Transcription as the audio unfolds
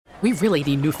We really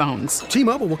need new phones.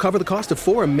 T-Mobile will cover the cost of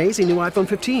 4 amazing new iPhone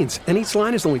 15s, and each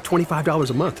line is only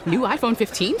 $25 a month. New iPhone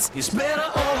 15s? It's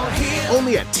better over here.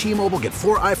 Only at T-Mobile, get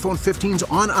 4 iPhone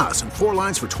 15s on us and 4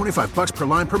 lines for $25 per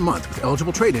line per month with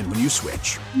eligible trade-in when you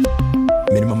switch.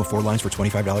 Minimum of 4 lines for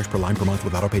 $25 per line per month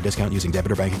with autopay discount using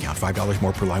debit or bank account. $5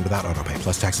 more per line without autopay,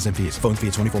 plus taxes and fees. Phone fee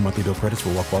at 24 monthly bill credits for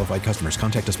well-qualified customers.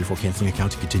 Contact us before canceling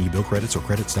account to continue bill credits or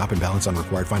credit stop and balance on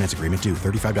required finance agreement due.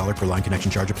 $35 per line connection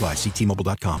charge applies. See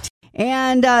T-Mobile.com.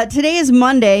 And today is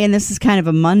Monday, and this is kind of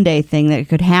a Monday thing that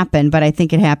could happen, but I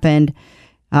think it happened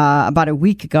about a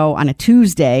week ago on a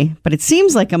Tuesday, but it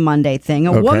seems like a Monday thing.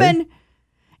 A woman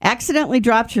accidentally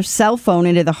dropped her cell phone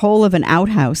into the hole of an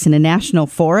outhouse in a national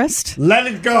forest. Let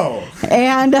it go.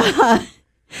 And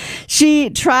she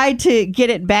tried to get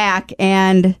it back,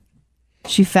 and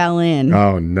she fell in.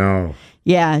 Oh, no.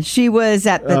 Yeah, she was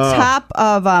at the top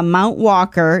of Mount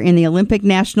Walker in the Olympic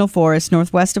National Forest,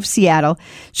 northwest of Seattle.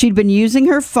 She'd been using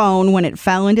her phone when it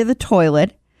fell into the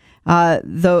toilet.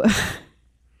 Do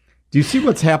you see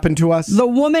what's happened to us? The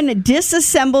woman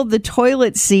disassembled the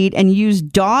toilet seat and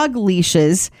used dog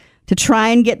leashes to try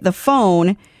and get the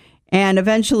phone, and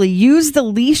eventually used the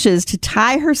leashes to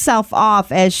tie herself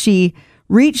off as she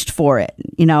reached for it,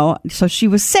 so she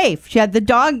was safe. She had the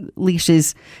dog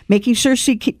leashes, making sure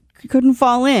she couldn't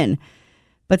fall in,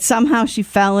 but somehow she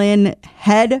fell in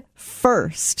head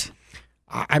first.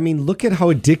 I mean, look at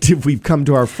how addictive we've come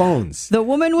to our phones. The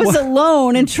woman was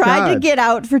alone and tried to get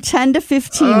out for 10 to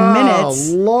 15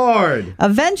 minutes. Oh, Lord.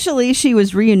 Eventually, she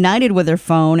was reunited with her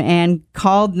phone and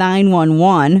called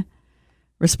 911.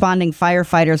 Responding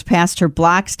firefighters passed her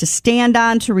blocks to stand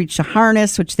on to reach a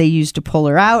harness, which they used to pull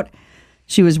her out.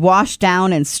 She was washed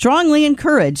down and strongly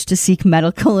encouraged to seek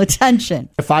medical attention.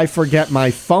 If I forget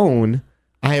my phone,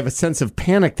 I have a sense of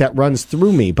panic that runs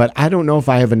through me, but I don't know if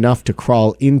I have enough to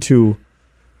crawl into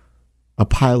a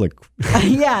pile of...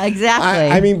 Yeah, exactly.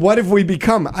 I mean, what have we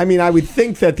become? I mean, I would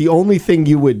think that the only thing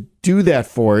you would do that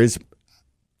for is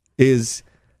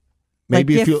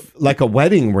maybe if you like a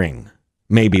wedding ring,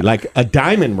 maybe like a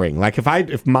diamond ring. Like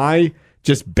if my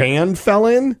just band fell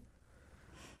in,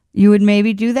 you would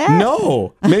maybe do that?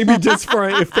 No, maybe just for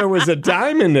if there was a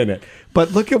diamond in it.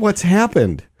 But look at what's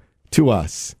happened to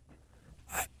us.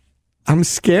 I'm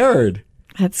scared.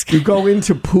 You go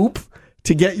into poop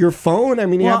to get your phone. I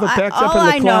mean, you have it backed up in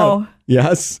the cloud. Know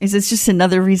yes, is it's just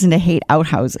another reason to hate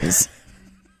outhouses.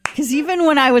 Because even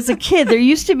when I was a kid, there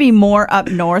used to be more up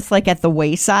north, like at the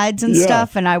waysides and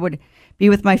stuff, and I would be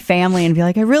with my family and be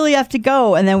like, I really have to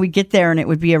go. And then we'd get there and it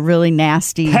would be a really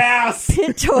nasty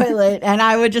pit toilet. And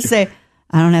I would just say,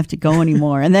 I don't have to go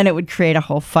anymore. And then it would create a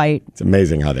whole fight. It's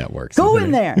amazing how that works. Go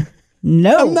in there.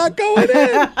 No. I'm not going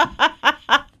in.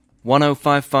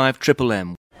 1055 Triple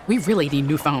M. We really need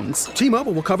new phones.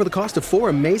 T-Mobile will cover the cost of 4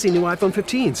 amazing new iPhone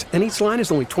 15s, and each line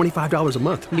is only $25 a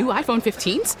month. New iPhone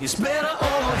 15s? It's better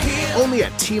over here. Only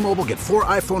at T-Mobile, get 4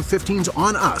 iPhone 15s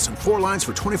on us and 4 lines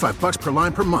for $25 per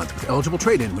line per month with eligible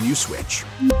trade-in when you switch.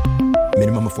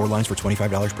 Minimum of 4 lines for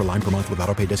 $25 per line per month with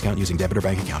autopay discount using debit or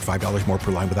bank account. $5 more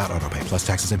per line without autopay, plus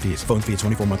taxes and fees. Phone fee at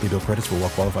 24 monthly bill credits for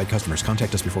well-qualified customers.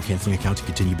 Contact us before canceling account to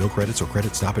continue bill credits or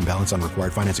credit stop and balance on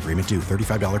required finance agreement due.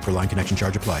 $35 per line connection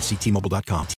charge applies. See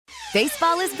T-Mobile.com.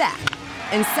 Baseball is back,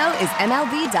 and so is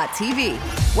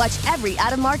MLB.tv. Watch every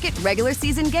out-of-market regular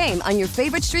season game on your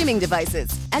favorite streaming devices,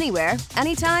 anywhere,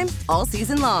 anytime, all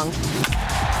season long.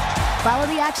 Follow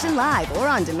the action live or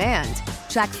on demand.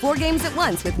 Track 4 games at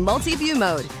once with multi-view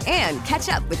mode and catch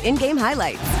up with in-game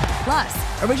highlights.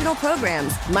 Plus, original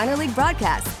programs, minor league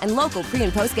broadcasts, and local pre-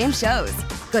 and post-game shows.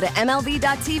 Go to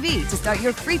MLB.tv to start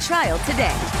your free trial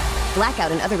today.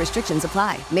 Blackout and other restrictions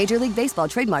apply. Major League Baseball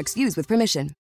trademarks used with permission.